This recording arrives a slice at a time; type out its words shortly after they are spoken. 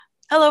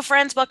Hello,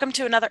 friends. Welcome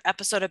to another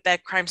episode of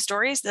Bed Crime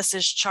Stories. This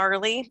is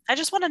Charlie. I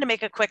just wanted to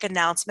make a quick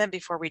announcement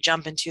before we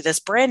jump into this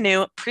brand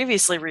new,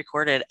 previously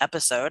recorded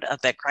episode of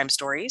Bed Crime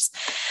Stories.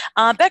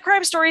 Bed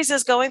Crime Stories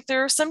is going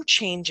through some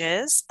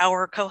changes.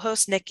 Our co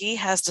host, Nikki,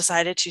 has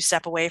decided to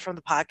step away from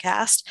the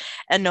podcast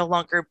and no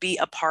longer be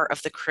a part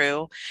of the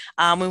crew.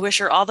 We wish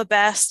her all the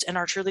best and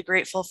are truly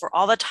grateful for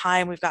all the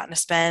time we've gotten to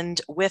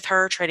spend with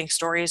her trading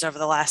stories over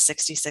the last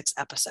 66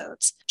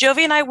 episodes.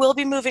 Jovi and I will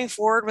be moving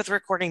forward with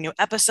recording new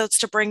episodes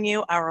to bring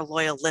you, our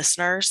loyal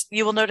listeners.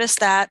 You will notice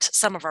that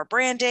some of our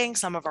branding,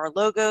 some of our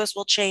logos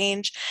will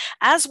change,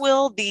 as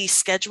will the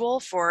schedule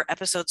for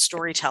episode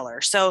storyteller.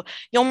 So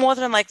you'll more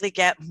than likely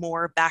get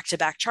more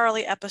back-to-back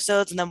Charlie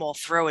episodes, and then we'll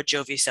throw a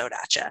Jovi Sode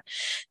at you.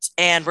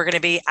 And we're going to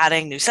be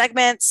adding new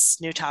segments,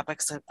 new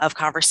topics of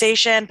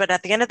conversation. But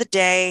at the end of the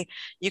day,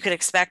 you can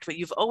expect what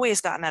you've always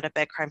gotten out of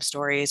Bed Crime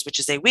Stories, which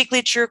is a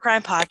weekly true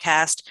crime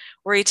podcast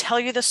where we tell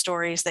you the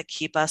stories that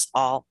keep us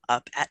all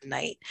up at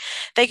night.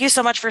 Thank you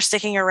so much for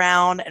sticking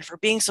around and for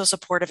being so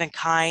supportive and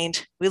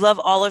kind. We love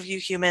all of you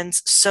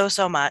humans so,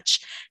 so much.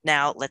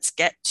 Now, let's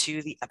get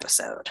to the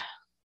episode.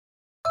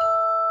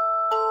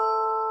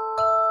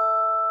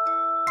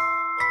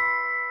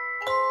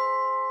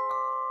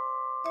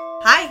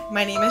 Hi,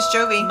 my name is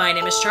Jovi. My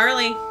name is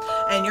Charlie.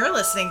 And you're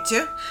listening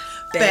to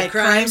Bed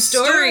Crime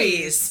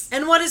Stories.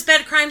 And what is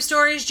Bed Crime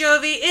Stories,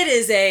 Jovi? It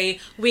is a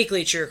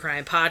weekly true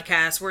crime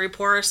podcast where we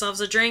pour ourselves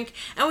a drink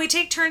and we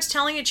take turns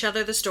telling each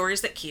other the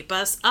stories that keep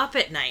us up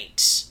at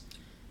night.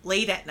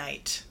 Late at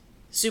night.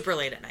 Super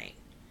late at night.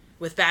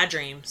 With bad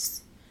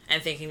dreams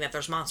and thinking that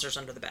there's monsters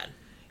under the bed.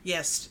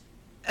 Yes.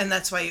 And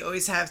that's why you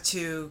always have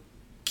to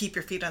keep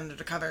your feet under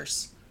the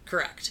covers.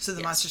 Correct. So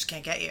the monsters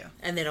can't get you.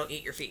 And they don't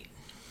eat your feet.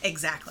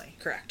 Exactly.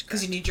 Correct.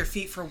 Because you need your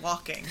feet for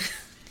walking.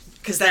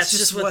 Because that's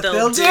just what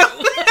they'll do.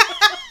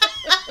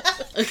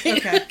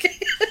 Okay.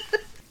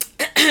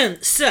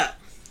 So,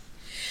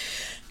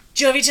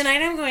 Jovi,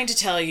 tonight I'm going to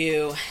tell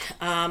you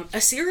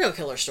a serial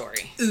killer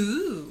story.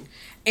 Ooh.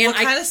 And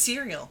what kind of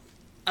cereal?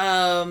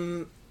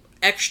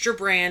 Extra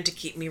brand to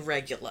keep me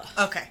regular.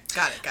 Okay,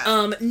 got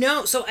it.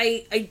 No, so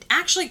I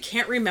actually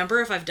can't remember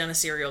if I've done a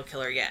serial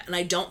killer yet, and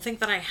I don't think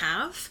that I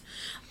have.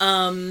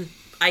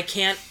 I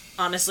can't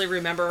honestly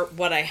remember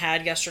what I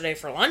had yesterday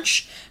for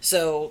lunch,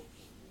 so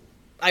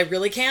I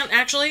really can't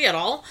actually at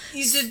all.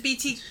 You did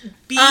BTK.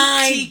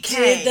 I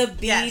did the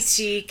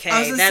BTK. Yes. I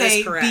was going to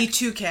say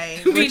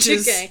B2K, which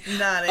is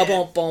not it.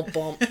 Bump, bump,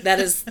 bump. That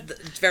is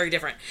very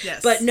different.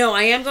 Yes. But no,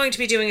 I am going to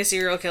be doing a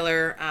serial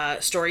killer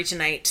story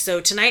tonight.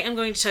 So tonight I'm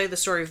going to tell you the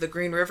story of the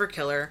Green River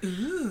Killer,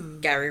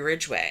 Gary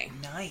Ridgway.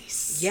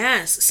 Nice.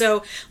 Yes.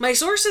 So my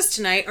sources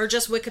tonight are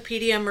just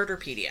Wikipedia and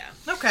Murderpedia.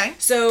 Okay.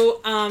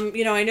 So,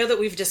 I know that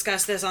we've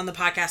discussed this on the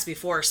podcast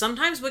before.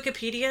 Sometimes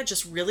Wikipedia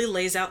just really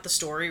lays out the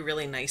story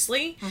really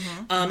nicely.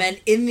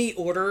 And in the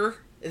order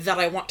that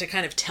I want to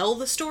kind of tell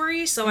the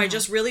story. So I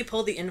just really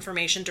pulled the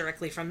information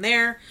directly from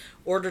there,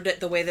 ordered it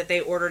the way that they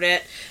ordered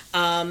it,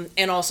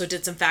 and also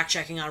did some fact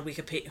checking on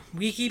Wikipedia?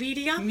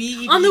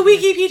 On the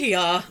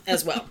Wikipedia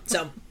as well.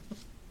 So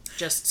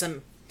just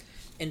some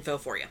info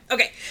for you.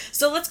 Okay,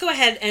 so let's go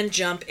ahead and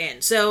jump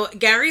in. So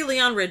Gary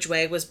Leon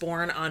Ridgway was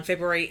born on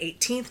February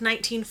 18th,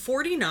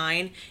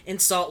 1949 in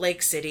Salt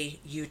Lake City,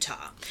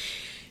 Utah.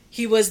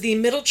 He was the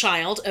middle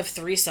child of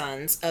 3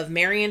 sons of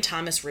Mary and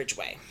Thomas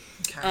Ridgway.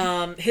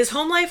 Okay. His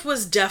home life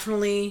was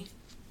definitely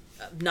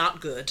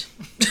not good.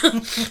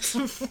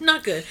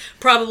 Not good.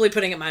 Probably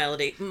putting it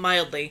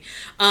mildly.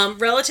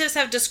 Relatives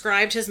have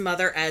described his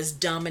mother as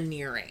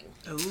domineering.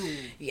 Ooh.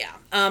 Yeah.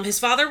 His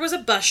father was a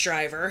bus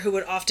driver who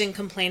would often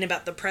complain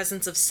about the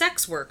presence of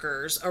sex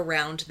workers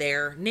around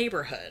their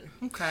neighborhood.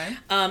 Okay.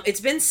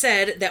 It's been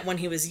said that when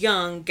he was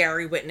young,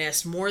 Gary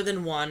witnessed more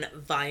than one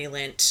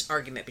violent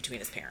argument between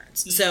his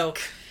parents. Eek. So,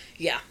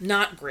 yeah,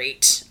 not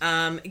great.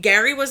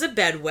 Gary was a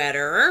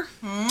bedwetter.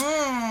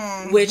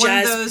 One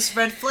of those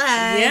red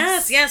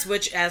flags. Yes,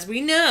 which, as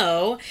we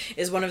know,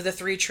 is one of the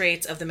 3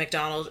 traits of the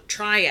McDonald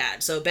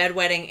triad. So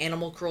bedwetting,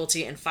 animal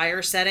cruelty, and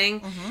fire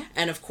setting.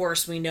 And, of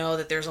course, we know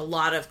that there's a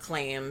lot of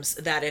claims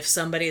that if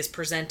somebody is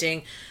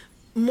presenting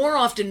more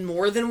often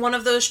more than one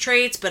of those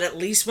traits, but at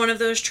least one of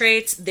those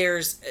traits,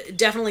 there's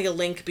definitely a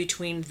link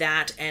between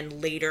that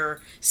and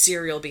later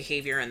serial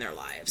behavior in their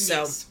lives.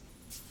 Yes.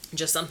 So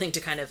just something to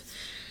kind of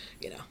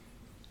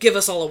give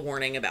us all a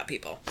warning about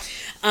people.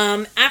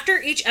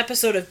 After each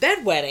episode of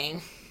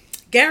bedwetting,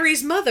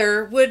 Gary's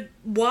mother would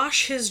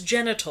wash his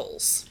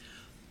genitals.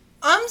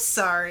 I'm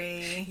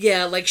sorry.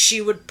 Yeah, like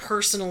she would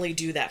personally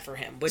do that for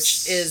him,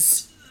 which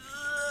is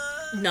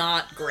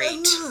not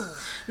great.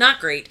 Not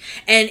great.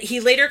 And he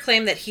later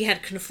claimed that he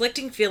had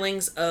conflicting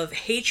feelings of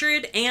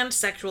hatred and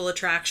sexual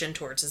attraction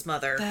towards his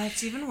mother.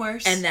 That's even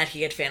worse. And that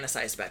he had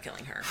fantasized about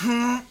killing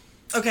her.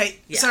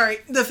 Okay, yeah. Sorry.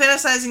 The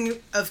fantasizing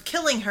of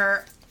killing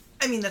her,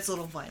 I mean, that's a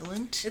little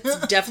violent.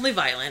 It's definitely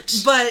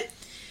violent. But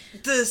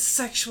the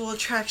sexual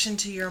attraction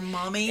to your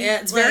mommy.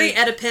 Yeah, it's very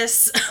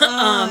Oedipus.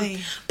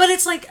 But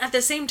it's like, at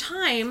the same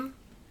time,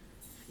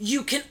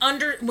 you can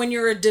when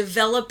you're a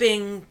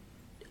developing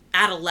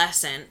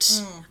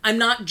adolescent, I'm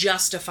not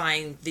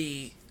justifying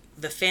the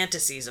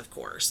fantasies, of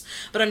course,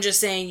 but I'm just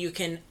saying you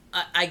can,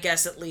 I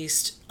guess, at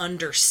least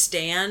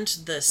understand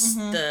this,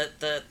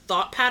 the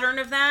thought pattern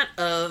of that,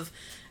 of,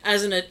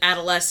 as an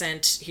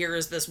adolescent, here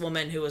is this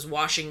woman who is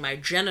washing my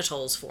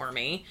genitals for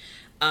me.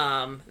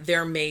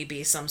 There may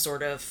be some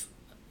sort of,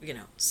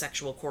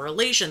 sexual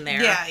correlation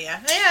there.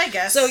 Yeah, I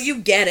guess. So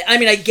you get it. I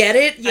mean, I get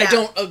it.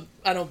 Yeah.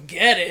 I don't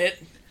get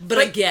it, but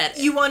I get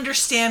it. You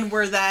understand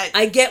where that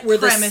I get where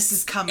premise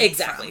is coming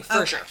exactly,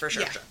 from. Exactly, for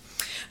sure. Yeah.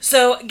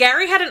 So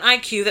Gary had an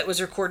IQ that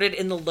was recorded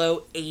in the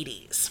low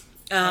 80s.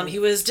 He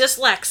was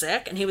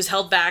dyslexic, and he was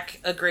held back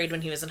a grade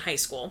when he was in high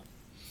school.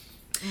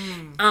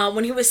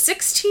 When he was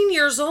 16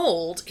 years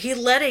old, he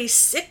led a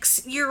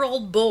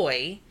 6-year-old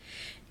boy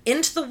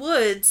into the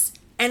woods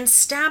and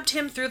stabbed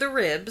him through the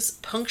ribs,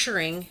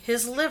 puncturing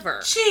his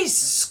liver.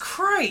 Jesus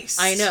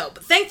Christ. I know,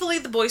 but thankfully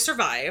the boy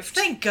survived.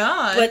 Thank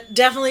God. But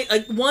definitely,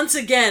 once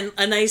again,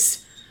 a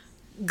nice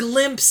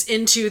glimpse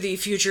into the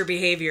future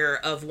behavior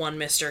of one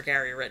Mr.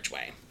 Gary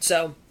Ridgway.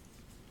 So,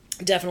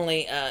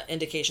 definitely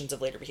indications of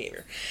later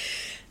behavior.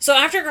 So,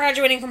 after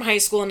graduating from high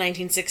school in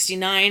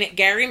 1969,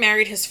 Gary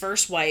married his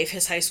first wife,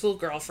 his high school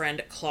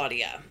girlfriend,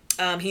 Claudia.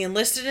 He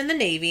enlisted in the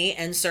Navy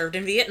and served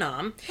in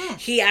Vietnam.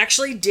 He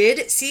actually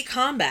did see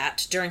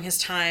combat during his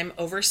time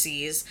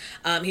overseas.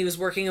 He was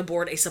working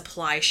aboard a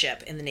supply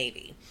ship in the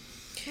Navy.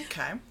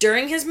 Okay.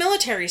 During his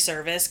military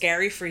service,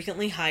 Gary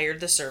frequently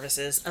hired the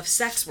services of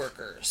sex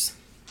workers.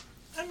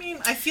 I mean,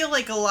 I feel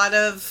like a lot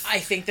of... I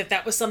think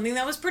that was something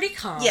that was pretty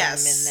common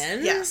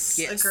then. Yes.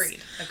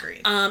 Agreed.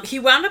 He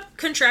wound up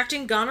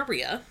contracting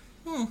gonorrhea.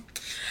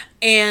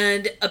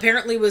 And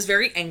apparently was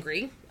very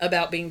angry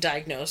about being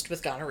diagnosed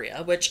with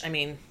gonorrhea, which, I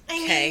mean,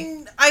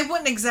 I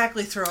wouldn't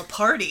exactly throw a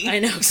party. I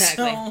know,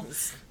 exactly.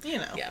 So,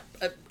 Yeah,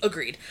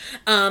 agreed.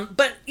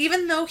 But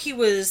even though he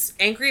was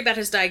angry about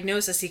his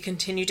diagnosis, he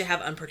continued to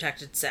have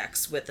unprotected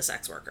sex with the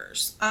sex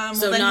workers.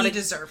 So then he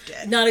deserved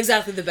it. Not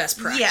exactly the best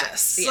practice.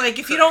 Yes. Yeah, like,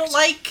 if you don't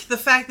like the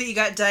fact that you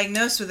got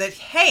diagnosed with it,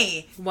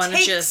 hey,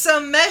 take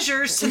some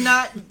measures to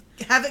not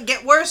have it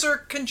get worse or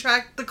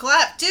contract the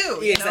clap, too.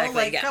 You know?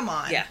 Like, come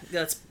on. Yeah,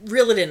 let's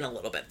reel it in a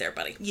little bit there,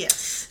 buddy.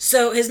 Yes.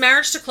 So his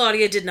marriage to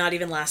Claudia did not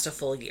even last a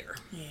full year.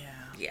 Yeah.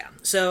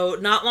 So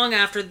not long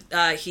after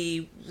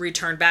he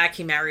returned back,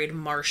 he married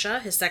Marcia,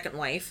 his second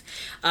wife.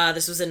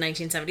 This was in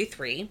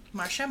 1973.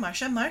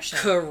 Marcia.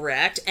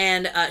 Correct.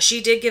 And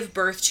she did give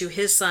birth to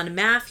his son,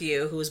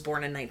 Matthew, who was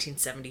born in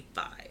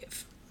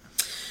 1975.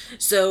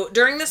 So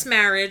during this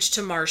marriage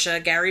to Marcia,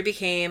 Gary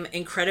became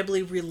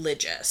incredibly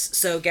religious.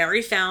 So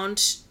Gary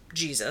found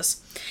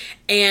Jesus,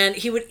 and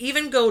he would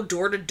even go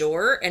door to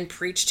door and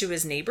preach to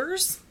his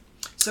neighbors.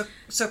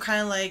 So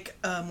kind of like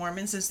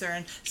Mormons, since they're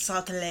in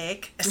Salt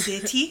Lake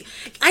City.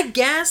 I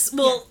guess.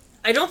 Well,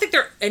 yeah. I don't think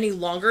they're any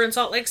longer in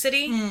Salt Lake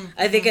City.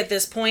 I think at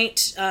this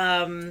point,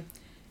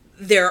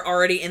 they're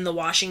already in the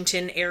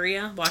Washington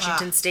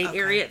State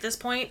area at this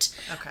point.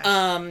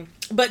 Okay.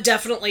 But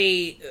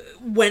definitely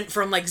went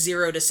from like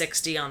 0 to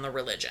 60 on the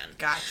religion.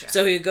 Gotcha.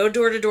 So he would go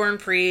door to door and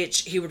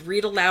preach. He would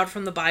read aloud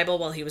from the Bible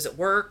while he was at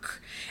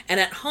work. And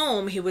at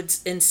home, he would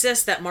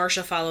insist that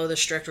Marcia follow the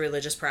strict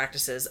religious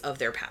practices of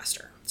their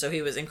pastor. So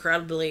he was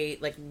incredibly,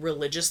 like,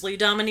 religiously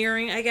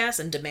domineering, I guess,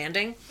 and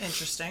demanding.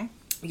 Interesting.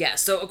 Yeah,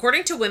 so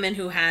according to women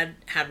who had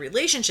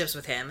relationships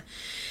with him,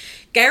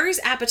 Gary's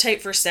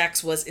appetite for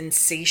sex was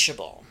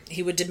insatiable.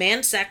 He would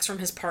demand sex from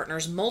his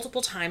partners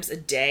multiple times a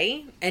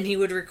day, and he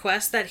would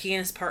request that he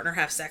and his partner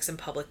have sex in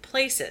public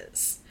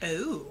places.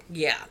 Oh.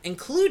 Yeah,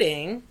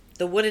 including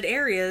the wooded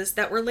areas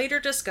that were later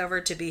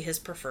discovered to be his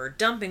preferred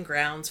dumping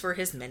grounds for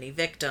his many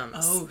victims.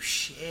 Oh,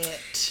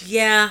 shit.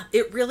 Yeah,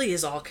 it really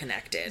is all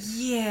connected.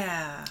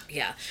 Yeah.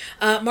 Yeah.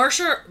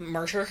 Marcia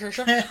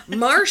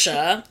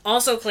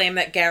also claimed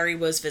that Gary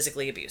was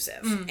physically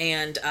abusive,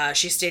 and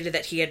she stated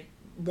that he had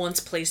once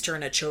placed her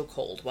in a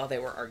chokehold while they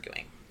were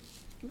arguing.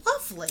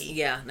 Lovely.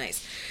 Yeah,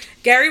 nice.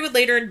 Gary would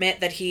later admit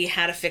that he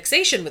had a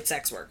fixation with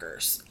sex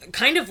workers.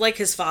 Kind of like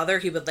his father,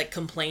 he would, like,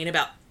 complain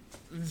about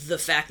the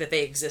fact that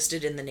they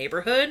existed in the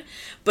neighborhood,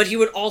 but he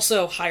would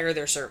also hire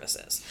their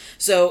services.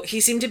 So he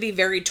seemed to be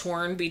very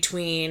torn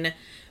between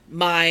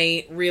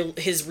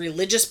his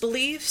religious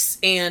beliefs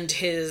and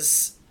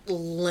his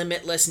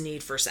limitless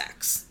need for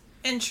sex.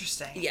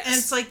 Interesting. Yes. And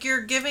it's like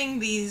you're giving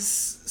these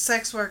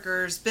sex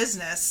workers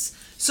business,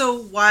 so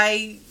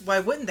why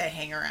wouldn't they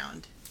hang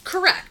around?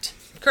 Correct.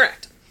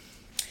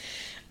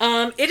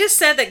 It is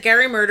said that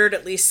Gary murdered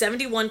at least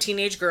 71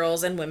 teenage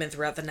girls and women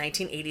throughout the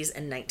 1980s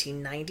and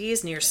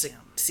 1990s near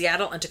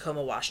Seattle and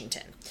Tacoma,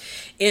 Washington.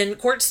 In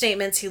court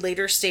statements, he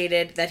later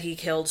stated that he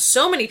killed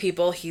so many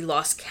people he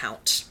lost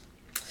count.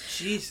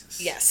 Jesus.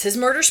 Yes, his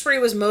murder spree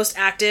was most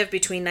active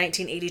between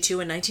 1982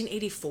 and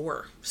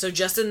 1984. So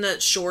just in the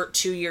short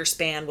 2-year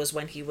span was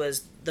when he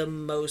was the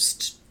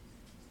most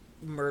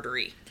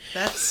murdery.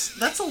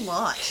 That's a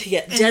lot.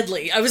 Yeah,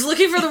 deadly. I was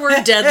looking for the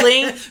word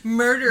deadly.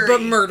 Murdery.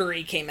 But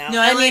murdery came out.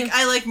 No, I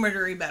like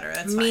murdery better.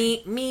 That's fine.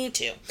 Me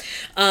too.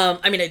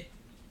 I mean,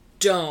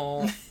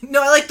 don't.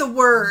 No, I like the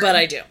word. But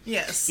I do.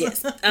 Yes.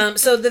 Yes.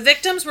 So the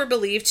victims were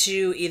believed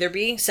to either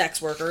be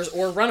sex workers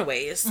or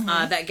runaways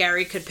that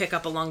Gary could pick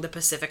up along the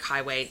Pacific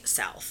Highway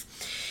south.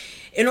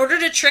 In order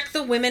to trick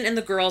the women and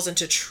the girls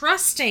into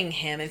trusting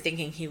him and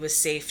thinking he was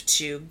safe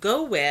to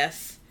go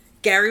with,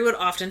 Gary would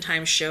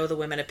oftentimes show the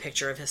women a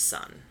picture of his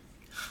son.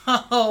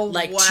 Oh,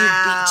 like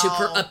wow.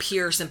 to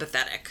appear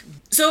sympathetic.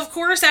 So, of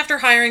course, after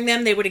hiring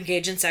them, they would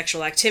engage in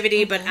sexual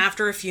activity, but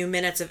after a few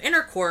minutes of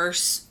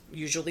intercourse,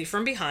 usually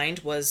from behind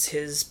was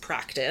his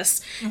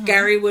practice,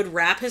 Gary would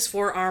wrap his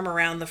forearm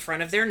around the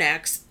front of their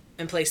necks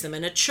and place them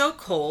in a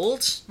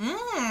chokehold.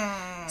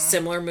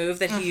 Similar move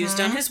that he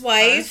used on his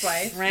wife.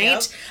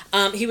 Right?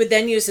 Yep. He would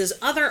then use his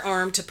other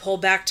arm to pull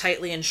back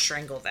tightly and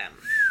strangle them.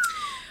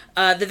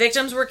 The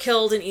victims were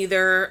killed in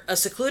either a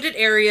secluded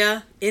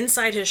area,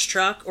 inside his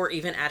truck, or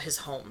even at his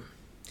home.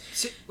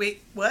 So,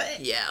 wait,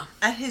 what? Yeah.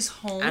 At his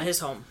home? At his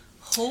home.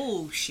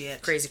 Oh,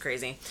 shit.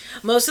 Crazy.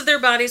 Most of their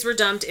bodies were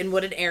dumped in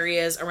wooded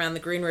areas around the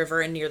Green River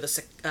and near the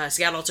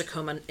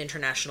Seattle-Tacoma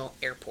International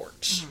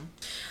Airport.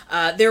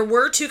 There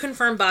were 2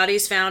 confirmed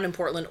bodies found in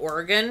Portland,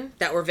 Oregon,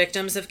 that were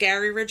victims of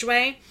Gary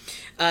Ridgway.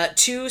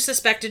 2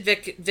 suspected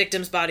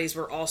victims' bodies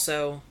were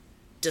also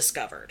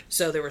discovered.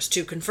 So there was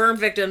 2 confirmed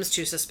victims,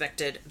 2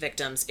 suspected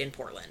victims in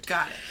Portland.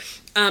 Got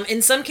it.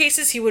 In some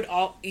cases, he would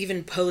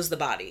even pose the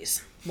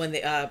bodies when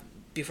they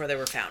before they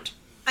were found.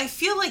 I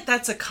feel like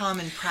that's a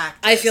common practice.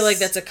 I feel like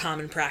that's a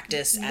common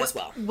practice as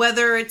well.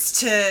 Whether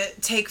it's to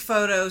take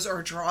photos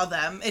or draw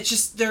them, it's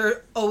just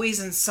they're always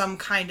in some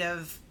kind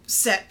of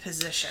set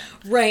position.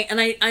 Right,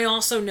 and I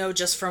also know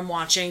just from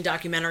watching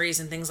documentaries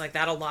and things like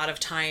that, a lot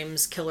of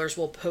times killers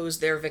will pose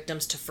their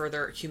victims to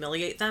further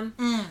humiliate them.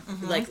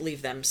 Like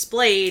leave them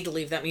splayed,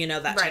 leave them,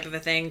 that type of a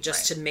thing,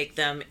 just to make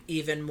them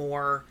even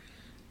more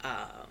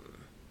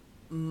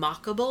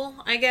mockable,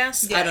 I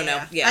guess. Yeah, I don't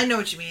know. Yeah. I know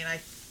what you mean. I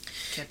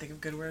can't think of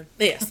a good word.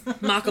 Yes,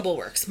 mockable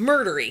works.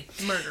 Murdery.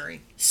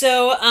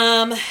 So,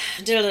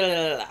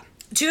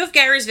 2 of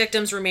Gary's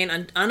victims remain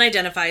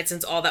unidentified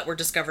since all that were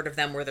discovered of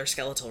them were their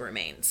skeletal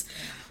remains.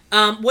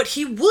 What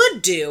he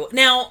would do...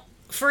 Now,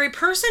 for a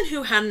person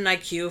who had an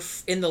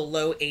IQ in the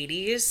low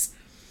 80s,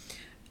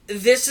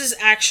 this is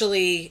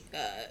actually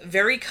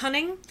very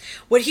cunning.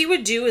 What he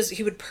would do is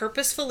he would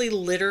purposefully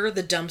litter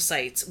the dump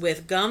sites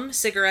with gum,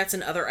 cigarettes,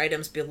 and other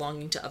items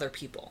belonging to other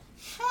people.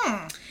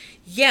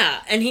 Yeah,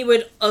 and he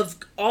would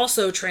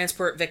also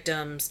transport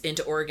victims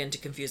into Oregon to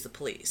confuse the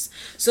police.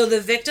 So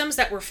the victims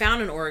that were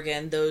found in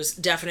Oregon, those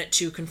definite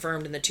 2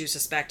 confirmed and the 2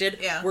 suspected,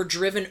 were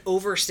driven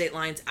over state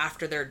lines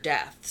after their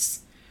deaths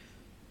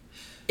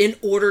in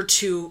order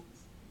to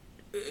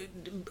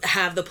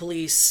have the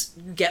police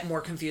get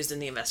more confused in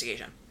the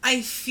investigation.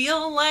 I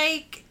feel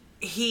like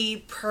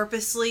he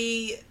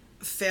purposely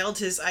failed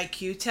his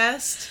IQ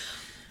test.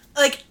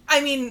 Like,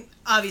 I mean,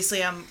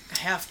 obviously I'm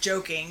half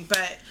joking,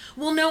 but...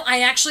 Well, no,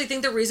 I actually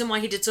think the reason why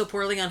he did so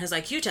poorly on his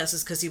IQ test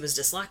is because he was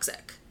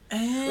dyslexic.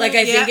 I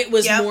think it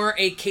was more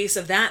a case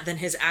of that than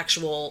his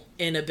actual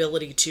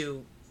inability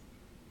to,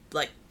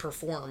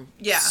 perform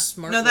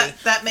smartly. No,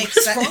 that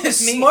makes sense.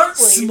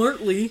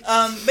 Smartly.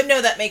 But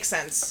no, that makes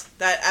sense.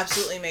 That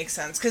absolutely makes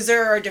sense. Because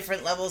there are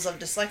different levels of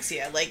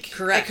dyslexia.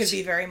 Correct. It could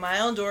be very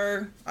mild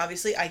or,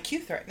 obviously,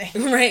 IQ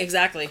threatening. Right,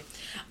 exactly.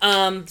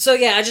 So,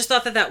 yeah, I just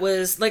thought that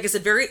was, like I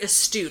said, very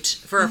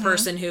astute for a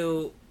person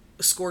who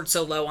scored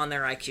so low on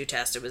their IQ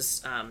test. It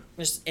was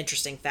just an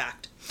interesting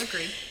fact.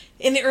 Agreed.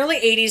 In the early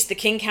 80s, the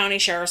King County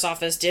Sheriff's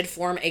Office did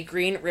form a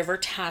Green River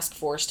Task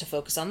Force to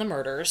focus on the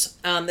murders.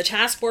 The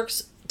task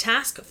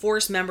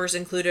force members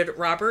included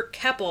Robert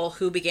Keppel,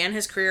 who began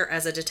his career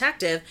as a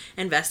detective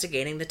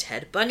investigating the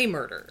Ted Bundy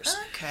murders.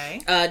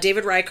 Okay.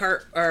 David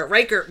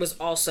Reichert was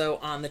also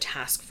on the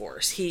task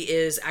force. He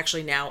is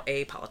actually now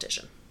a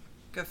politician.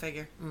 Go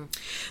figure.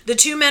 The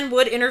 2 men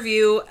would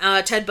interview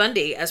Ted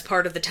Bundy as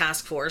part of the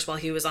task force while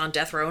he was on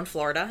death row in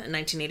Florida in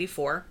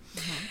 1984.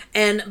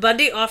 And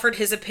Bundy offered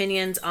his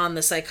opinions on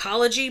the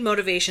psychology,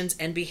 motivations,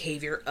 and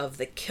behavior of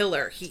the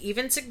killer. He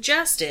even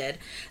suggested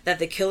that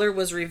the killer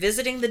was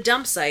revisiting the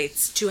dump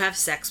sites to have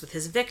sex with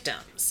his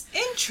victims.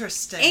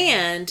 Interesting.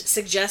 And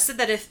suggested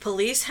that if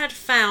police had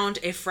found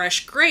a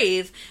fresh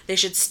grave, they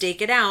should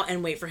stake it out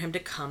and wait for him to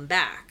come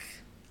back.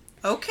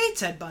 Okay,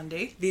 Ted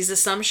Bundy. These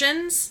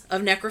assumptions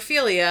of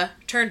necrophilia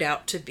turned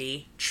out to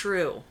be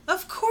true.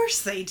 Of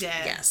course they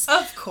did. Yes.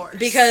 Of course.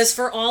 Because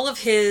for all of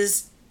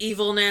his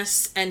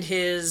evilness and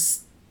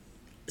his,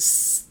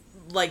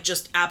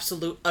 just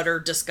absolute, utter,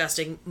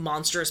 disgusting,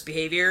 monstrous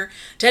behavior,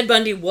 Ted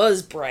Bundy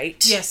was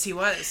bright. Yes, he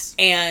was.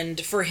 And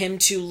for him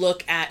to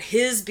look at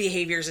his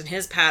behaviors and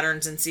his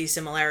patterns and see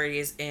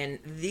similarities in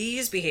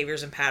these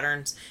behaviors and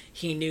patterns,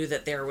 he knew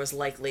that there was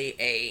likely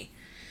a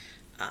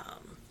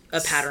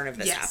pattern of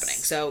this happening.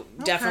 So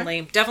definitely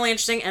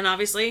interesting and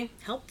obviously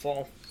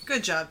helpful.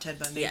 Good job, Ted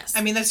Bundy. Yes.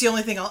 I mean, that's the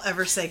only thing I'll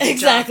ever say good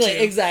job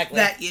to. Exactly.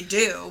 That you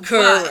do.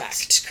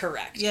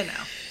 Correct. You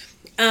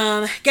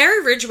know.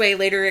 Gary Ridgway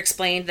later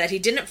explained that he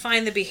didn't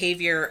find the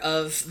behavior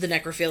of the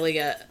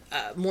necrophilia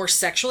more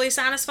sexually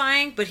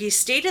satisfying, but he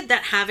stated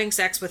that having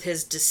sex with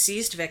his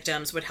deceased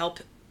victims would help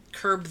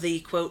curb the,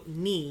 quote,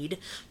 need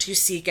to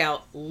seek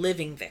out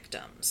living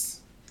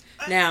victims.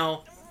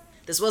 Now,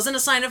 this wasn't a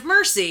sign of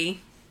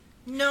mercy.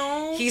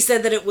 No. He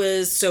said that it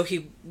was so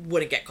he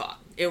wouldn't get caught.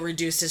 It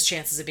reduced his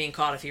chances of being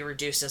caught if he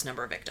reduced his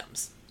number of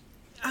victims.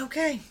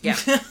 Okay. Yeah.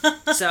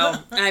 So,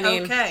 I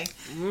mean... Okay.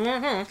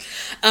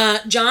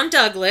 Mm-hmm. John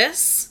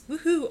Douglas,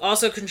 woohoo,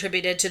 also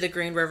contributed to the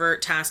Green River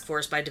Task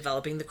Force by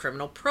developing the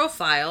criminal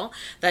profile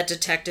that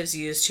detectives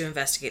used to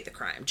investigate the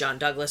crime. John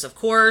Douglas, of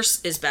course,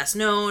 is best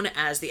known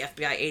as the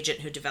FBI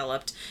agent who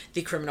developed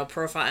the criminal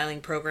profiling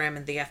program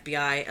in the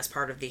FBI as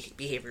part of the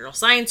Behavioral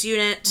Science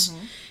Unit.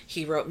 Mm-hmm.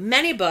 He wrote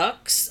many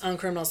books on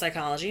criminal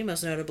psychology,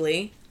 most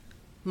notably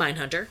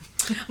Mindhunter.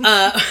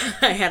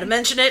 I had to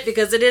mention it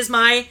because it is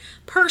my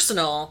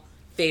personal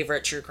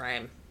favorite true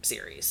crime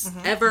series.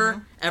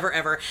 Mm-hmm,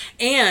 ever.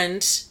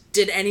 And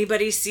did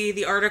anybody see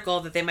the article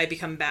that they might be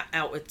coming back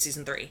out with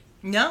season 3?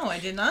 No, I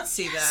did not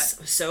see that.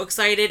 I was so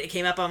excited. It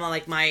came up on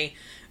my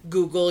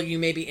Google you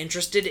may be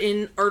interested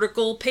in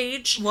article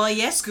page. Well,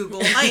 yes,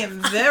 Google. I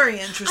am very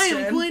interested. I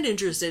am quite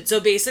interested. So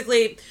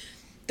basically,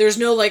 there's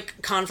no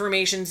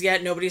confirmations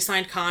yet. Nobody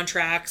signed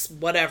contracts,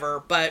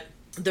 whatever, but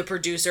the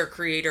producer,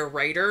 creator,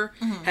 writer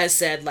has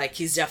said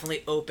he's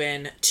definitely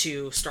open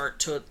to start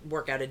to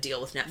work out a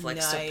deal with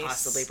Netflix to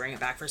possibly bring it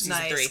back for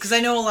season 3. Because I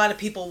know a lot of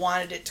people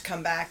wanted it to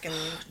come back and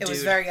it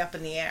was very up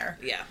in the air.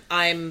 Yeah.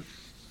 I'm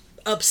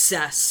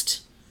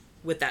obsessed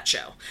with that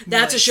show.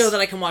 That's a show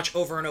that I can watch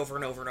over and over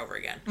and over and over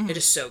again. Mm-hmm. It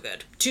is so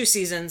good. 2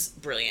 seasons,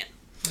 brilliant.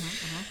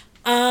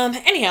 Mm-hmm.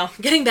 Anyhow,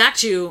 getting back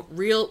to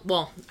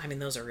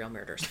those are real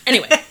murders.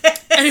 Anyway.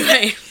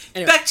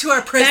 Back to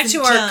our present Back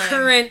to our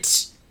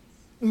current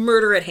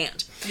murder at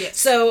hand. Yes.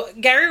 So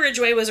Gary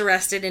Ridgway was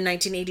arrested in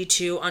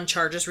 1982 on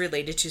charges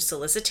related to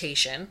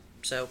solicitation.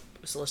 So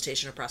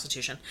solicitation of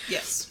prostitution.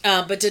 Yes.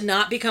 But did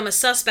not become a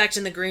suspect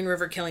in the Green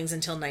River killings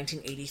until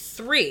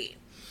 1983.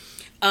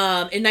 In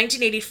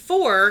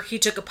 1984, he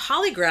took a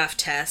polygraph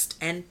test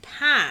and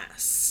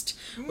passed.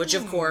 Which,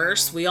 of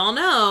course, we all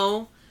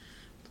know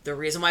the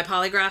reason why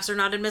polygraphs are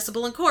not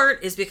admissible in court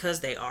is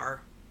because they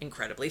are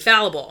incredibly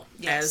fallible,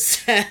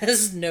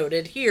 as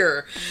noted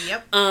here.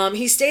 Yep.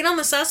 He stayed on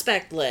the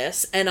suspect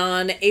list, and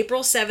on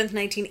April 7th,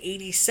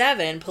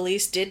 1987,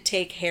 police did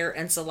take hair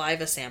and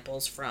saliva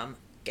samples from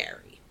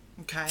Gary.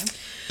 Okay.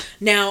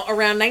 Now,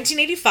 around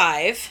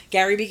 1985,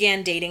 Gary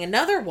began dating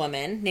another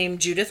woman named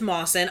Judith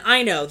Mawson.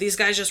 I know, these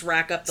guys just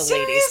rack up the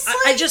Seriously?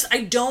 ladies.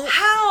 I don't...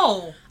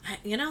 How?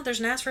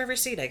 There's an ass for every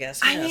seat, I guess.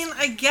 I mean,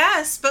 I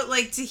guess, but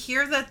to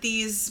hear that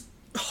these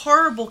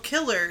horrible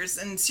killers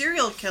and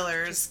serial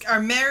killers are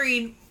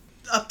married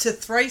up to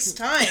thrice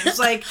times,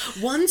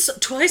 once,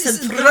 twice,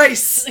 and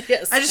thrice.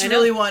 Yes, I just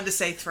really wanted to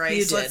say thrice.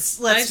 You did.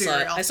 Let's be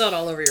real. I saw it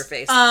all over your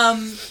face. I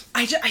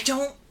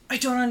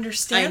don't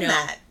understand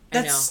that.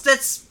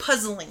 That's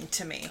puzzling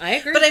to me. I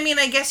agree. But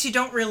I guess you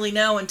don't really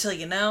know until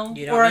you know.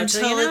 You don't know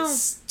until you know.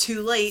 It's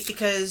too late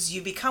because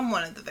you become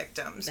one of the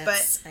victims.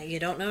 But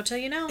you don't know till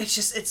you know.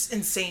 It's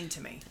insane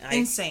to me.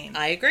 Insane.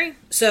 I agree.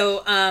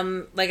 So,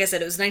 like I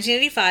said, it was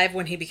 1985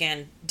 when he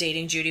began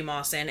dating Judy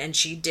Mawson, and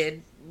she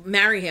did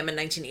marry him in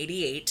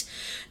 1988.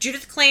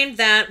 Judith claimed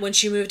that when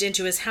she moved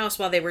into his house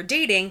while they were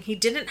dating, he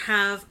didn't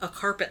have a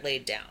carpet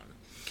laid down.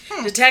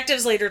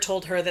 Detectives later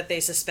told her that they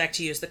suspect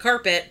he used the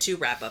carpet to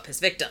wrap up his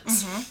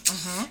victims.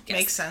 Yes.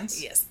 Makes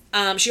sense. Yes.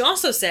 She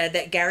also said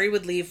that Gary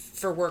would leave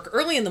for work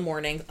early in the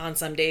morning on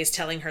some days,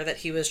 telling her that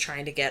he was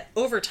trying to get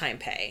overtime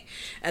pay.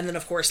 And then,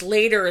 of course,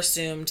 later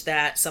assumed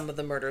that some of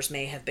the murders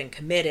may have been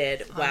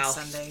committed while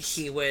Sundays.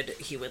 he would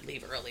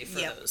leave early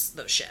for those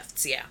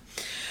shifts. Yeah.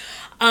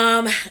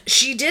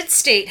 She did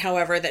state,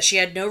 however, that she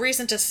had no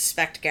reason to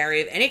suspect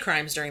Gary of any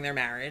crimes during their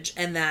marriage,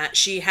 and that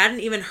she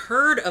hadn't even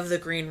heard of the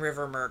Green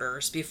River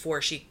murders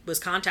before she was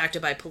contacted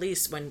by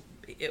police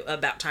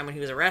about time when he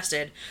was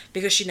arrested,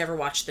 because she never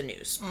watched the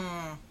news.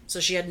 So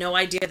she had no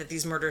idea that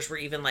these murders were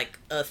even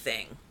a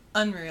thing.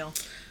 Unreal.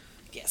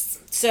 Yes.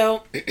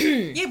 So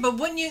yeah, but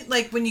wouldn't you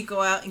when you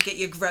go out and get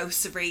your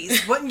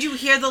groceries, wouldn't you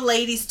hear the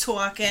ladies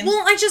talking?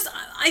 Well,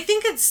 I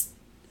think it's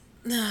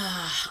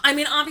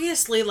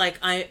obviously,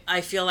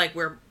 I feel like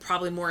we're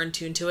probably more in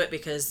tune to it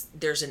because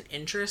there's an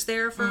interest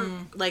there for,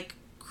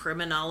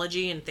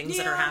 criminology and things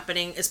that are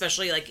happening,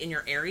 especially, in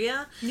your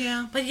area.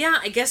 Yeah. But,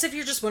 I guess if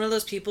you're just one of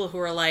those people who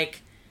are,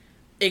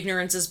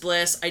 ignorance is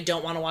bliss, I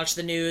don't want to watch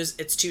the news,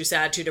 it's too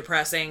sad, too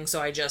depressing,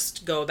 so I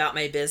just go about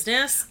my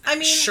business.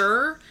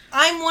 Sure.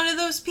 I'm one of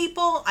those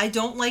people. I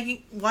don't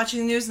like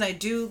watching the news, and I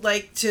do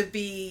like to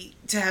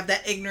have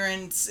that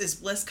ignorance is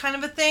bliss kind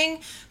of a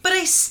thing, but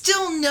I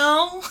still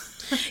know...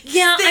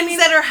 Yeah, things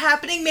that are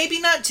happening, maybe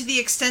not to the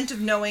extent of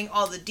knowing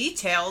all the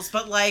details,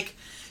 but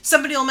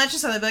somebody will mention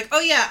something, like, oh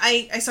yeah,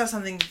 I saw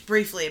something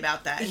briefly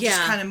about that, and just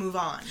kind of move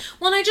on.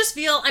 Well, and I just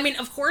feel,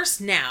 of course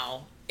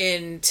now,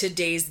 in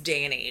today's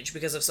day and age,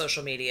 because of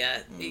social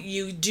media,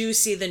 you do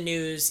see the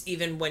news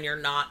even when you're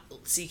not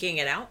seeking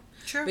it out.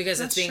 True. Because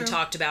it's being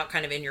talked about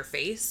kind of in your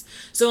face.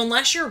 So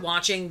unless you're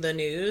watching the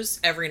news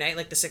every night,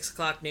 like the 6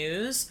 o'clock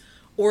news,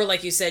 Or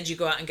like you said, you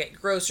go out and get your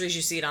groceries,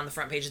 you see it on the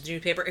front page of the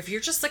newspaper. If you're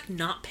just like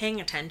not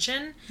paying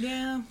attention,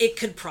 it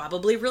could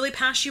probably really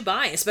pass you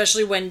by,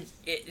 especially when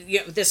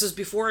this was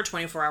before a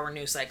 24-hour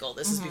news cycle.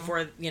 This is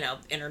before,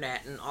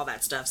 internet and all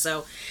that stuff.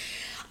 So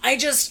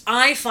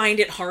I find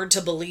it hard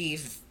to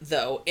believe,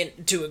 though,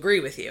 to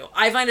agree with you.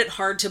 I find it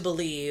hard to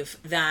believe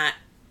that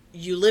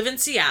you live in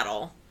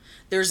Seattle.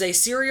 There's a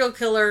serial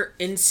killer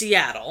in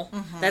Seattle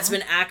that's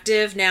been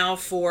active now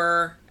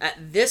for,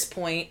 at this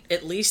point,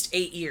 at least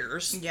 8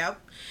 years. Yep.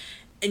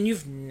 And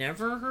you've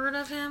never heard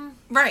of him?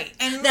 Right.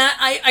 And that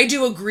I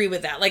do agree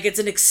with that. Like, it's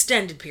an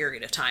extended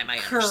period of time. I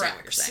understand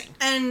what you're saying.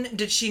 And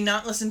did she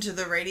not listen to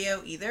the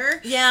radio either?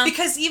 Yeah.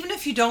 Because even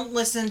if you don't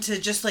listen to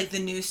just like the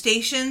news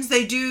stations,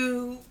 they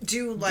do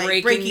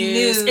like breaking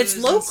news. It's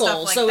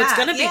local, like so that. It's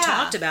going to be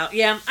talked about.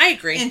 Yeah, I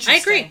agree. I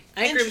agree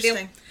with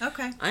you.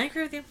 Okay. I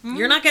agree with you.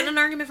 You're not getting an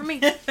argument from me.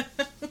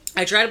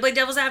 I try to play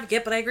devil's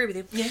advocate, but I agree with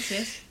you.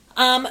 Yes.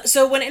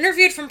 So when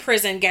interviewed from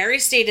prison, Gary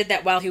stated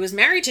that while he was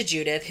married to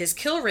Judith, his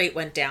kill rate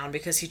went down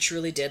because he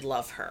truly did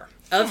love her.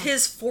 Of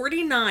his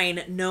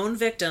 49 known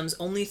victims,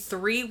 only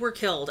 3 were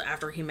killed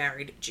after he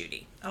married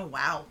Judy. Oh,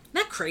 wow. Isn't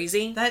that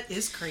crazy? That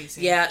is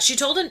crazy. Yeah, she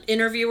told an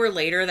interviewer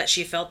later that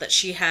she felt that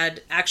she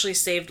had actually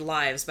saved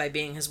lives by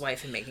being his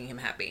wife and making him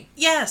happy.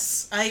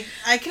 Yes, I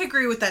can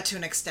agree with that to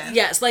an extent.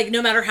 Yes, like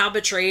no matter how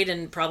betrayed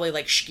and probably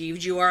like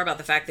skeeved you are about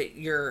the fact that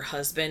your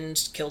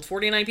husband killed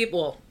 49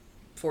 people,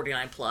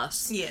 49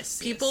 plus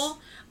people,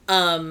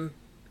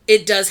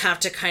 it does have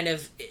to kind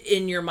of,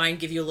 in your mind,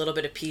 give you a little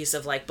bit of peace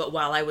of like, but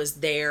while I was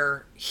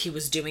there, he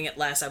was doing it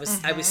less. I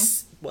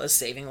was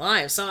saving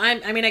lives. So I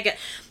get,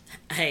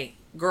 hey,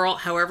 girl,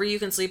 however you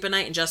can sleep at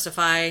night and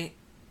justify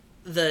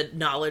the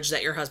knowledge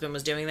that your husband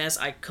was doing this,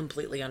 I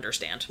completely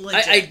understand.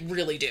 I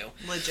really do.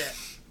 Legit.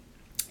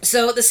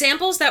 So the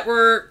samples that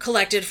were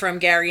collected from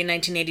Gary in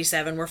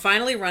 1987 were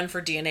finally run for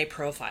DNA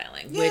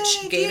profiling,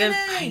 which gave him,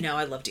 I know,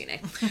 I love DNA.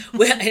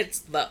 It's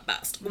the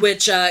best.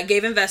 Which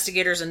gave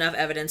investigators enough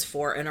evidence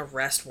for an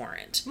arrest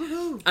warrant.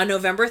 Woohoo. On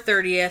November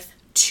 30th,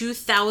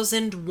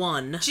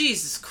 2001.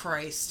 Jesus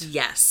Christ.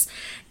 Yes.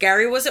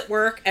 Gary was at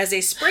work as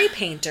a spray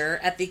painter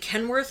at the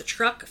Kenworth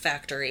Truck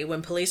Factory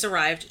when police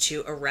arrived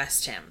to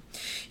arrest him.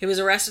 He was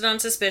arrested on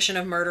suspicion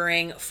of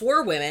murdering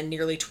 4 women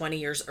nearly 20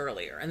 years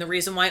earlier. And the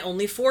reason why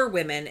only 4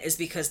 women is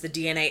because the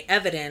DNA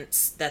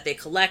evidence that they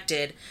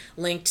collected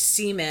linked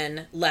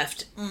semen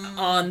left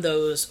on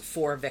those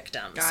 4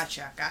 victims.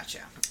 Gotcha.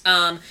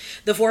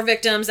 The 4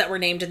 victims that were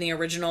named in the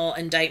original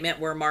indictment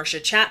were Marcia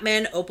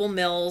Chapman, Opal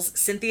Mills,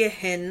 Cynthia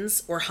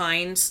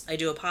Hines, I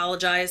do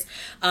apologize,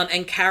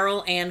 and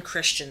Carol Ann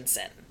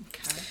Christensen.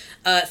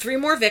 Okay. 3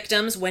 more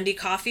victims, Wendy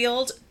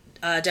Caulfield,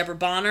 Deborah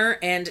Bonner,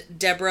 and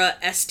Deborah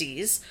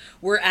Estes,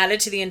 were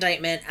added to the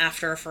indictment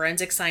after a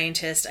forensic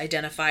scientist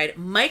identified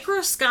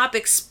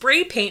microscopic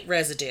spray paint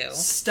residue.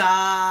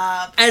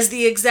 Stop. As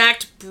the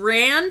exact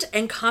brand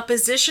and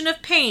composition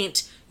of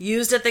paint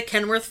used at the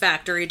Kenworth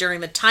factory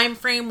during the time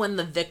frame when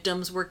the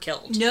victims were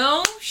killed.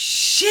 No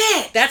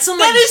shit. That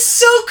is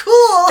so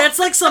cool. That's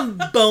like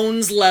some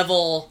Bones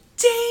level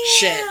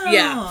shit.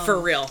 Yeah, for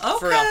real. Okay.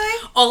 For real.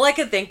 All I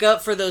could think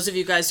of, for those of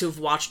you guys who've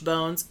watched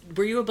Bones,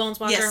 were you a Bones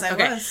watcher? Yes, I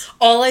was.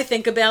 All I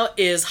think about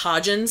is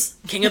Hodgins,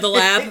 King of the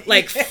Lab,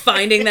 like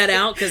finding that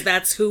out, because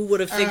that's who would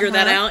have figured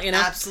that out, you know?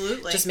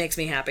 Absolutely. Just makes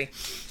me happy.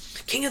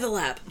 King of the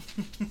Lab.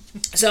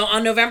 So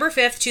on November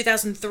 5th,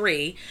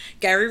 2003,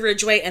 Gary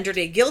Ridgway entered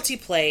a guilty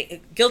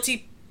plea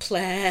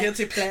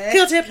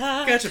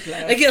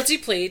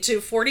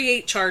to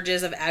 48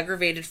 charges of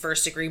aggravated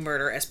first-degree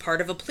murder as part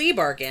of a plea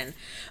bargain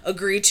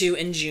agreed to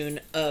in June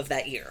of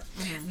that year.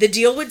 Mm-hmm. The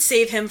deal would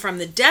save him from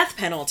the death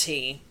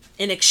penalty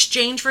in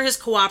exchange for his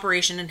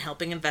cooperation in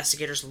helping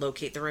investigators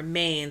locate the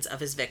remains of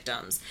his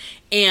victims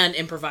and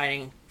in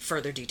providing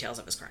further details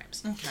of his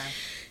crimes. Okay.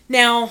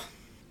 Now,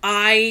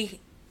 I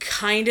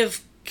kind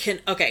of can...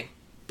 Okay,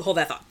 hold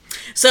that thought.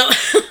 So...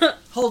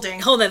 Hold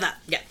that thought,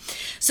 yeah.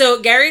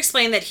 So Gary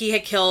explained that he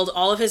had killed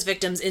all of his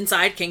victims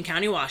inside King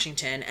County,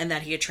 Washington, and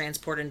that he had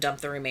transported and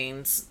dumped the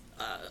remains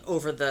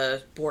over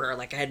the border,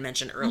 like I had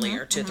mentioned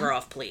earlier, to throw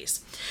off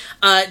police.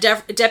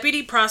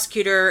 Deputy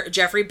Prosecutor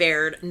Jeffrey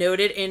Baird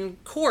noted in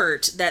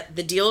court that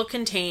the deal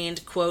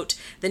contained, quote,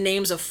 the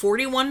names of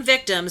 41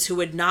 victims who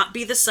would not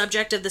be the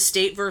subject of the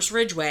State versus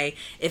Ridgway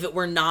if it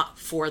were not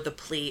for the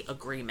plea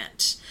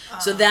agreement.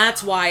 So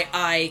that's why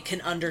I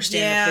can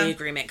understand the plea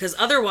agreement, because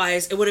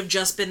otherwise it would have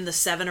just been the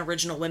 7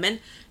 original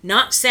women.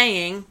 Not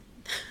saying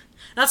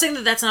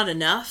that that's not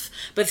enough,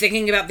 but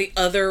thinking about the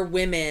other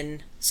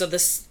women, so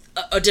this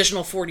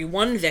additional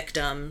 41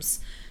 victims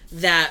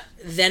that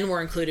then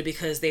were included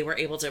because they were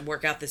able to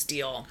work out this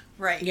deal.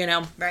 Right. You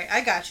know? Right.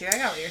 I got you. I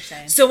got what you're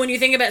saying. So when you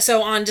think about...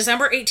 So on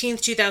December 18th,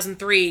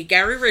 2003,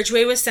 Gary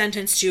Ridgway was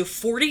sentenced to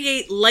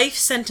 48 life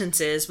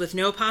sentences with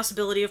no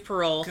possibility of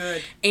parole.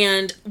 Good.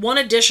 And 1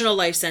 additional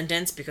life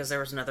sentence, because there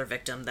was another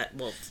victim that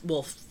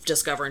we'll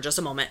discover in just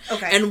a moment.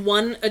 Okay. And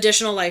 1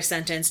 additional life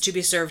sentence to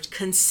be served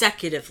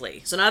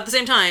consecutively. So not at the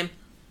same time,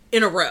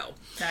 in a row.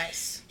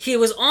 Nice. He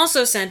was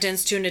also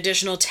sentenced to an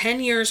additional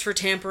 10 years for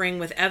tampering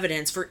with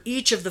evidence for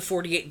each of the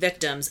 48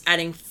 victims,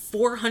 adding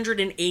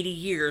 480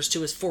 years to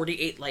his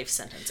 48 life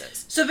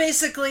sentences. So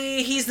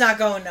basically, he's not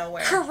going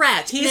nowhere.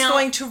 Correct. He's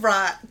going to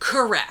rot.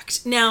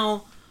 Correct.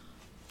 Now,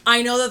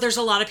 I know that there's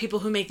a lot of people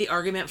who make the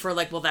argument for,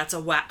 like, well, that's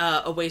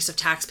a waste of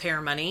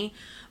taxpayer money,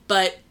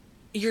 but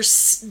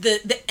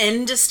the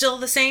end is still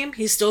the same.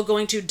 He's still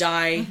going to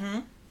die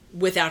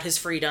without his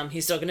freedom.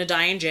 He's still going to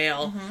die in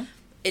jail.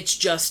 It's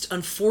just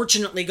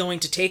unfortunately going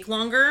to take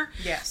longer.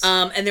 Yes.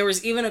 And there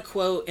was even a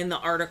quote in the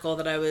article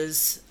that I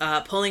was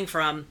pulling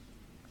from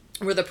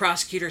where the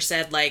prosecutor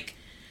said, like,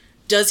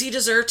 does he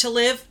deserve to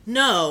live?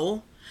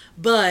 No.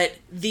 But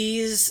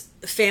these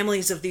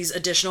families of these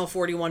additional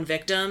 41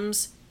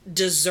 victims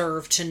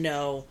deserve to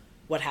know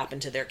what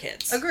happened to their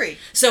kids. Agreed.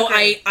 So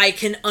I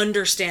can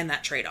understand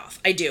that trade-off.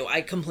 I do.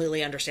 I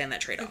completely understand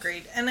that trade-off.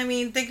 Agreed. And I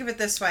mean, think of it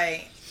this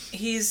way.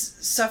 He's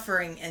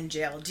suffering in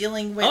jail,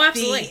 dealing with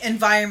the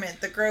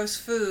environment, the gross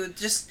food.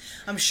 Just,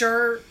 I'm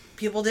sure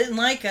people didn't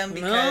like him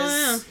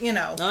because, you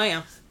know. Oh,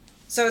 yeah.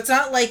 So it's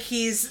not like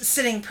he's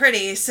sitting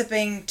pretty,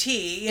 sipping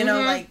tea, you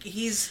know, like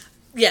he's...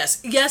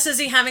 Yes, is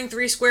he having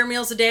 3 square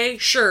meals a day?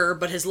 Sure,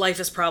 but his life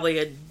is probably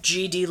a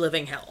GD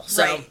living hell.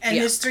 So, right, and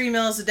his 3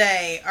 meals a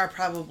day are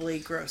probably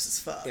gross as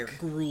fuck. They're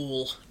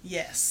gruel.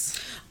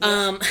 Yes.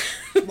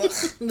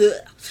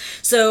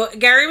 So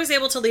Gary was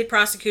able to lead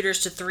prosecutors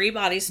to 3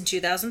 bodies in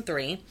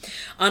 2003.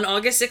 On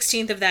August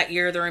 16th of that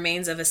year, the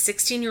remains of a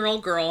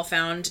 16-year-old girl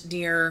found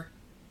near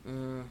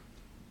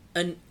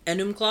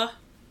Enumclaw.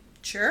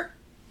 Sure.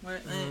 Where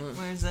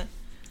is it?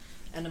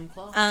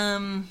 Enumclaw?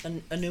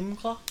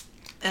 Enumclaw?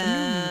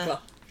 I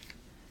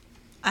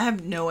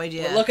have no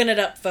idea. We're looking it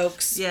up,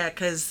 folks. Yeah,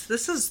 because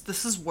this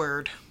is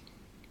word.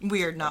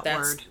 Weird, not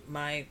word.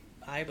 I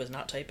was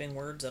not typing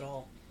words at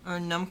all. Or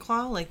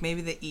numclaw? Like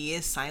maybe the E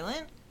is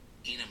silent?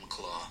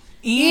 Enumclaw.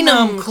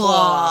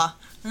 Enumclaw.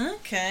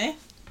 Okay.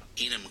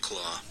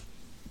 Enumclaw.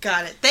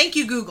 Got it. Thank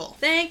you, Google.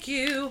 Thank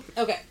you.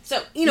 Okay,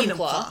 so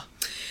Enumclaw.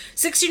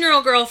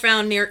 16-year-old girl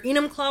found near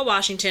Enumclaw,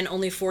 Washington,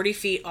 only 40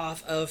 feet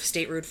off of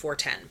State Route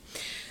 410.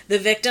 The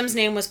victim's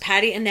name was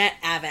Patty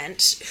Annette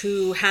Avent,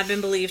 who had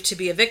been believed to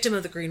be a victim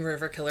of the Green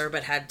River Killer,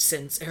 but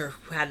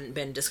hadn't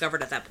been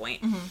discovered at that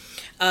point.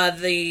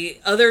 The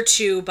other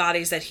 2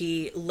 bodies that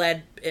he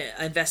led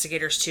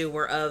investigators to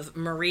were of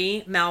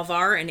Marie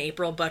Malvar and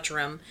April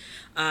Buttram,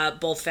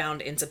 both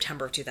found in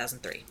September of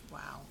 2003.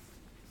 Wow.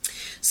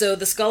 So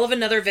the skull of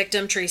another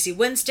victim, Tracy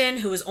Winston,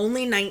 who was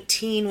only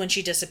 19 when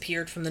she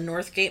disappeared from the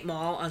Northgate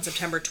Mall on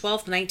September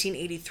 12th,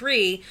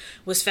 1983,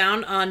 was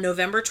found on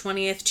November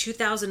 20th,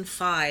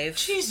 2005.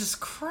 Jesus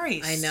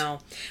Christ. I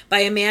know. By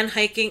a man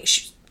hiking...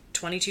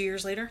 22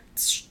 years later?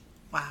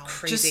 Wow.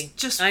 Crazy.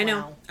 Just I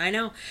wow.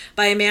 know.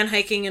 By a man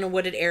hiking in a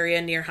wooded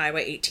area near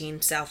Highway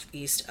 18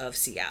 southeast of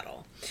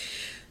Seattle.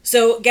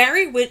 So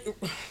Gary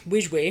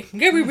Ridgway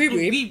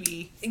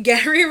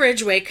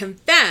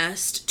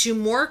confessed to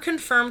more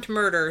confirmed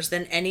murders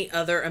than any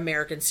other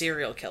American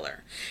serial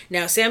killer.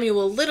 Now,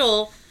 Samuel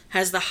Little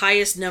has the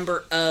highest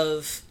number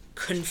of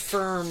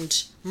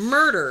confirmed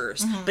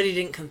murders, but he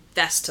didn't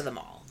confess to them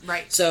all.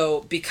 Right.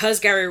 So because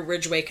Gary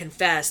Ridgway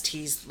confessed,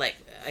 he's like,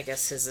 I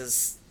guess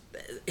his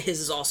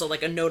is also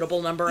like a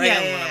notable number.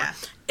 Yeah.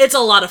 It's a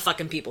lot of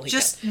fucking people he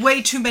killed. Just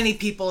way too many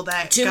people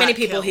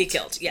he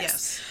killed.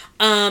 Yes.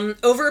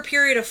 Over a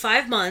period of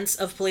 5 months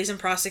of police and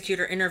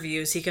prosecutor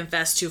interviews, he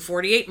confessed to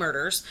 48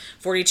 murders,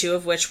 42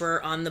 of which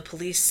were on the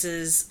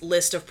police's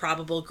list of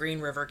probable Green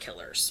River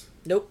killers.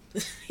 Nope.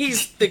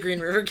 He's the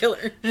Green River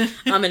Killer.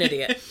 I'm an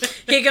idiot.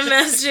 He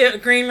confessed to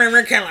Green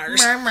River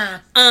Killers.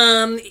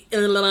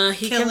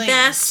 He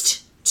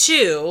confessed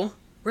to...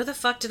 Where the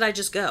fuck did I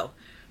just go?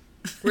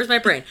 Where's my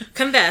brain?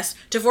 Confessed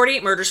to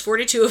 48 murders,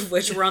 42 of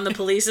which were on the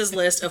police's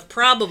list of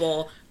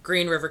probable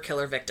Green River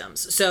Killer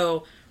victims.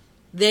 So...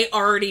 they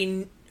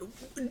already,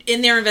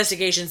 in their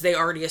investigations, they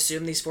already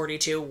assumed these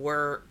 42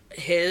 were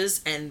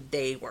his, and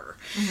they were.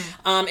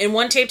 In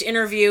one taped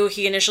interview,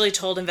 he initially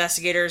told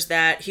investigators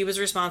that he was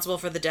responsible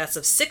for the deaths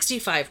of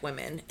 65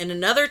 women. In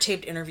another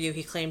taped interview,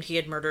 he claimed he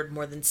had murdered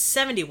more than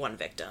 71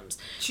 victims.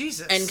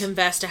 Jesus. And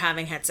confessed to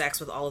having had sex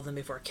with all of them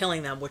before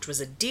killing them, which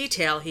was a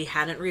detail he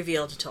hadn't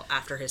revealed until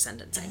after his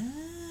sentencing.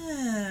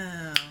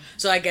 Oh.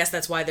 So I guess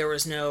that's why there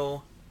was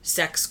no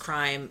sex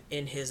crime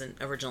in his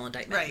original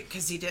indictment. Right,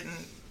 because he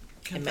didn't...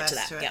 admit to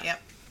that. Yep.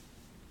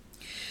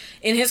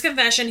 In his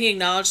confession, he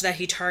acknowledged that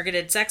he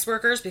targeted sex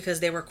workers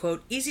because they were,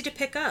 quote, easy to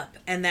pick up,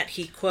 and that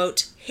he,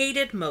 quote,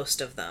 hated most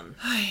of them.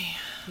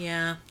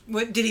 Yeah.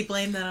 What, did he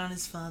blame that on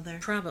his father?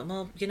 Probably.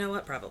 Well, you know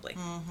what? Probably.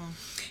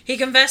 He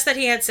confessed that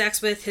he had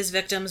sex with his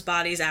victims'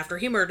 bodies after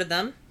he murdered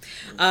them,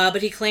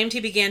 but he claimed he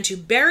began to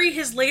bury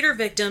his later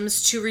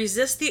victims to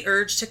resist the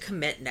urge to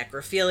commit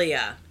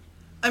necrophilia.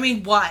 I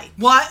mean, why?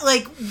 Why?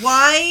 Like,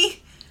 why?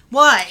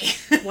 Why?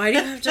 Why do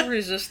you have to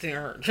resist the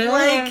urge?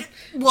 Like,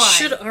 why?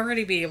 Should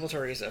already be able to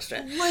resist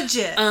it.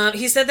 Legit.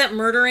 He said that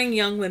murdering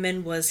young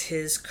women was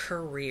his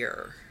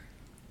career.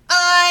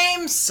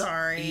 I'm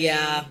sorry.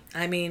 Yeah,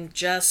 I mean,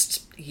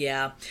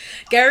 yeah.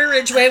 Gary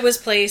Ridgway was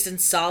placed in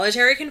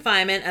solitary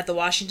confinement at the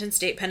Washington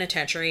State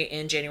Penitentiary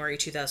in January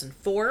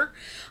 2004.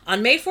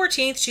 On May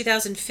 14th,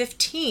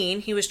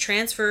 2015, he was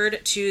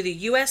transferred to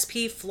the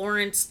USP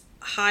Florence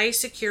High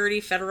Security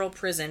Federal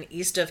Prison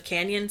east of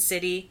Canyon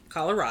City,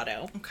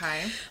 Colorado.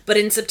 Okay. But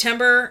in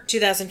September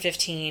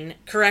 2015,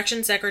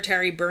 Corrections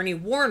Secretary Bernie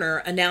Warner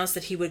announced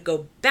that he would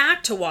go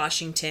back to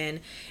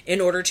Washington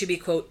in order to be,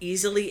 quote,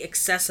 easily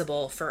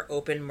accessible for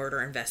open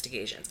murder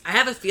investigations. I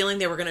have a feeling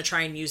they were going to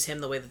try and use him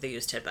the way that they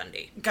used Ted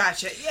Bundy.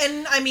 Gotcha.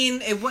 And I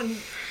mean, it wouldn't.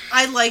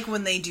 I like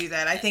when they do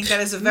that. I think that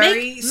is a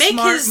very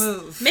smart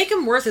move. Make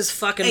him worth his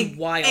fucking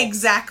while.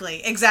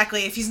 Exactly.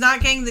 If he's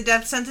not getting the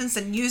death sentence,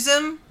 then use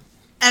him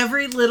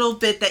every little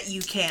bit that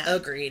you can.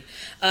 Agreed.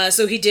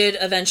 So he did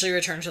eventually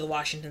return to the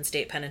Washington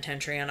State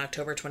Penitentiary on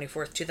October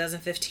 24th,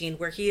 2015,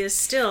 where he is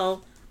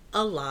still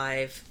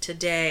alive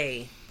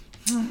today.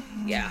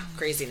 Yeah,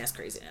 craziness.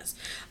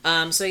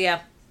 So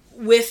yeah,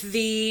 with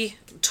the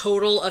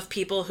total of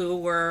people who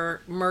were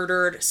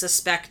murdered,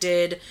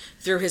 suspected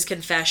through his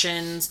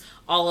confessions,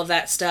 all of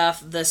that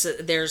stuff,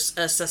 there's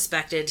a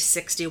suspected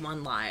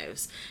 61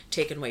 lives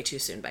taken way too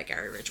soon by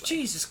Gary Ridgway.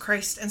 Jesus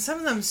Christ. And some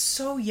of them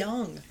so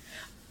young.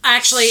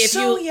 Actually,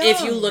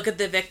 if you look at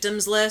the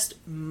victims list,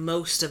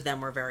 most of them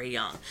were very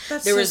young.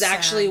 There was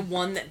actually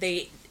one that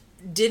they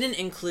didn't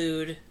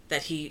include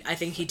that I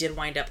think he did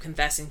wind up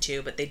confessing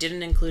to, but they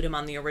didn't include him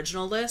on the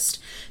original list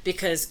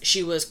because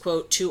she was,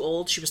 quote, too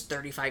old. She was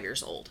 35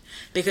 years old.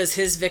 Because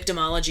his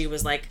victimology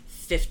was like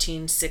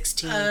 15,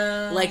 16.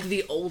 Like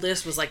the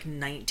oldest was like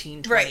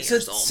 19, 20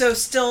 years old. So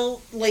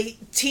still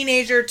late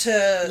teenager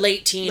to...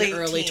 Late teen,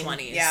 early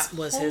 20s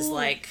was his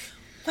like...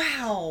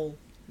 Wow.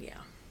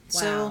 Wow.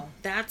 So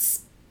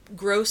that's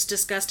gross,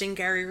 disgusting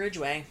Gary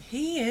Ridgway.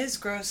 He is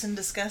gross and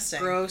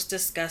disgusting. Gross,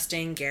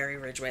 disgusting Gary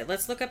Ridgway.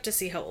 Let's look up to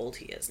see how old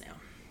he is now.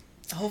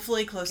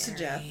 Hopefully close to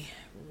Jeff.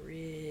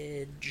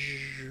 Ridgway.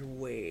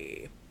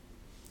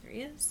 There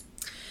he is.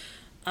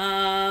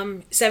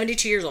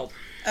 72 years old.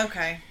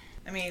 Okay.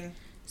 I mean,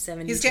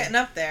 72. He's getting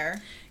up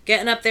there.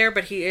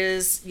 But he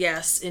is,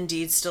 yes,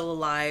 indeed still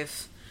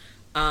alive.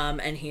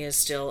 And he is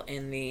still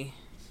in the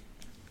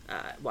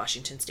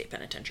Washington State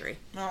Penitentiary.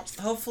 Well,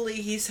 hopefully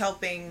he's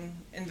helping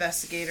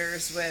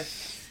investigators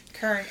with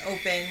current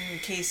open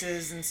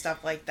cases and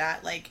stuff like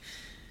that. Like,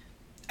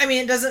 I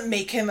mean, it doesn't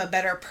make him a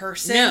better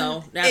person.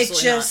 No, absolutely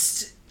It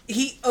just,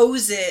 he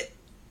owes it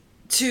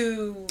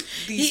to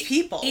these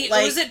people. He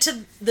owes it to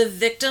the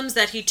victims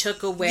that he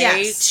took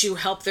away to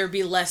help there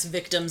be less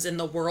victims in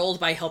the world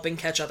by helping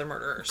catch other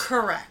murderers.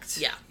 Correct.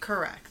 Yeah.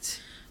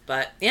 Correct.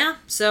 But, yeah,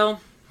 so,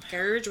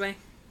 Gary Ridgway.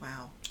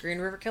 Wow. Green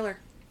River Killer.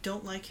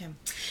 Don't like him.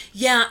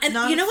 Yeah, and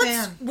Not you know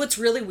fan. what's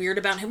really weird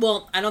about him?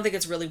 Well, I don't think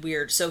it's really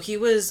weird. So he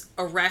was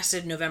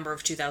arrested November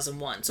of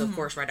 2001, so of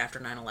course right after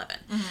 9/11.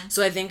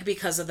 So I think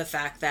because of the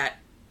fact that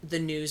the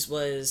news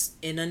was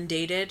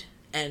inundated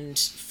and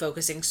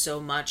focusing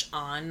so much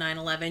on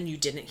 9/11, you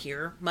didn't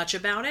hear much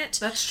about it.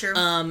 That's true.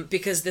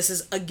 Because this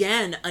is,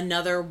 again,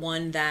 another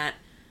one that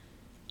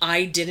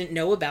I didn't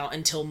know about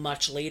until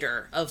much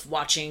later of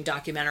watching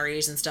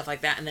documentaries and stuff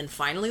like that, and then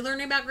finally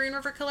learning about Green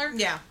River Killer.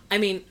 Yeah. I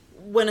mean,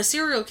 when a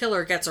serial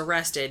killer gets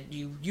arrested,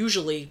 you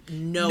usually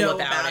know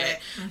about it.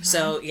 Mm-hmm.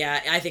 So, yeah,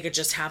 I think it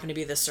just happened to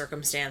be the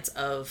circumstance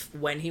of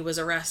when he was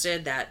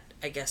arrested that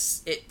I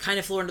guess it kind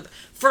of flew under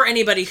for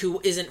anybody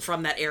who isn't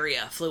from that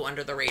area, flew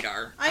under the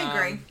radar.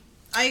 I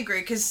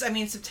agree, because, I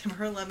mean,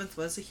 September 11th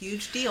was a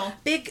huge deal.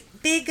 Big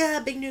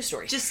news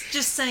story. Just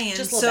saying.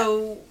 Just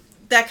so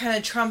that kind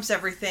of trumps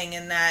everything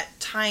in that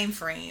time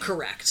frame.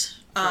 Correct.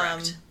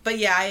 But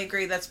yeah, I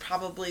agree. That's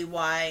probably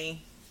why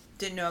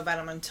didn't know about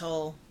him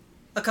until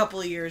a couple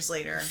of years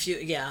later.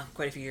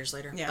 Quite a few years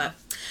later. Yeah.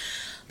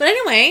 But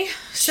anyway,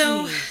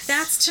 so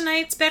that's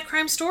tonight's Bed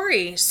Crime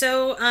Story.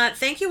 So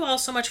thank you all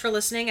so much for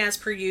listening, as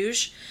per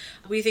usual.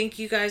 We think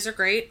you guys are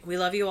great. We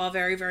love you all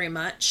very, very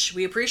much.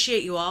 We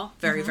appreciate you all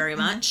very, very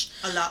much.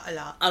 A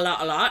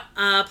lot.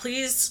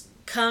 Please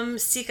come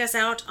seek us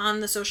out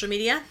on the social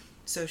media.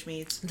 The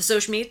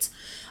social meets.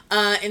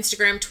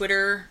 Instagram,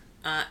 Twitter,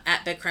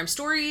 at Bed Crime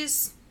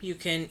Stories. You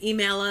can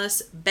email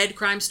us,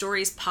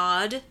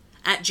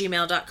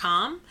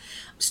 bedcrimestoriespod@gmail.com.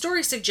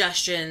 Story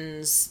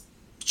suggestions,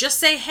 just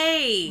say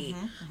hey,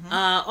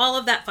 all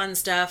of that fun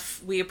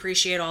stuff. We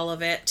appreciate all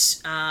of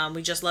it.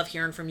 We just love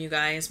hearing from you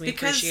guys. We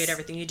appreciate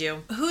everything you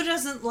do. Who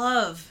doesn't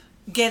love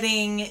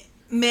getting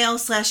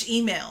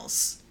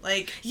mail/emails?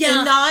 Like,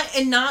 yeah,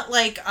 and not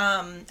like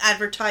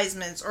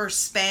advertisements or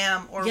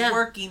spam or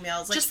work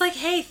emails. Like, just like,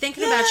 hey,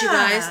 thinking about you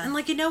guys, and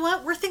like, you know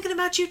what, we're thinking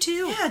about you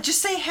too. Yeah,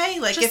 just say hey.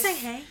 Like, say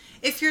hey.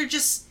 If you're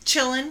just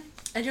chilling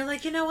and you're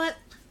like, you know what,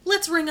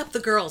 let's ring up the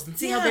girls and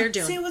see how they're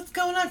doing. See what's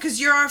going on, because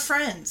you're our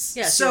friends.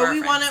 Yeah, so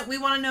we want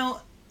to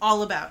know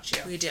all about you.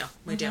 We do.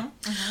 We do.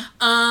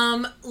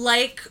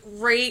 Like,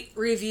 rate,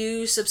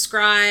 review,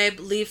 subscribe,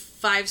 leave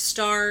 5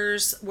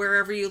 stars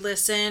wherever you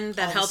listen.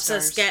 That helps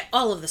us get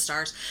all of the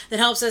stars. That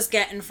helps us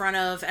get in front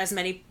of as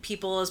many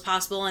people as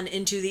possible and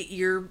into the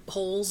ear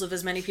holes of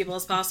as many people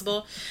as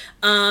possible.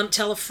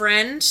 Tell a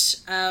friend.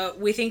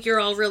 We think you're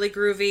all really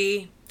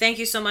groovy. Thank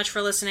you so much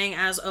for listening,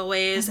 as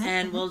always,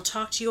 and we'll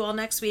talk to you all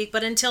next week.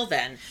 But until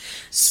then,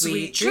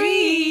 sweet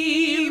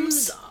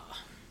dreams!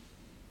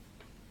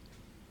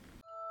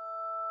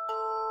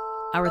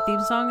 Our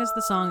theme song is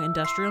the song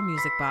Industrial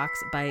Music Box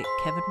by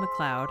Kevin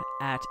MacLeod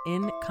at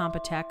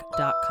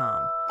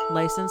incompetech.com.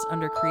 Licensed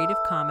under Creative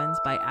Commons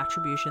by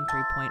Attribution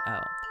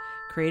 3.0.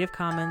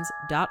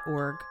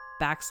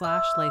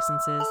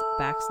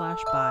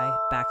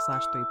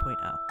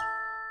 creativecommons.org/licenses/by/3.0.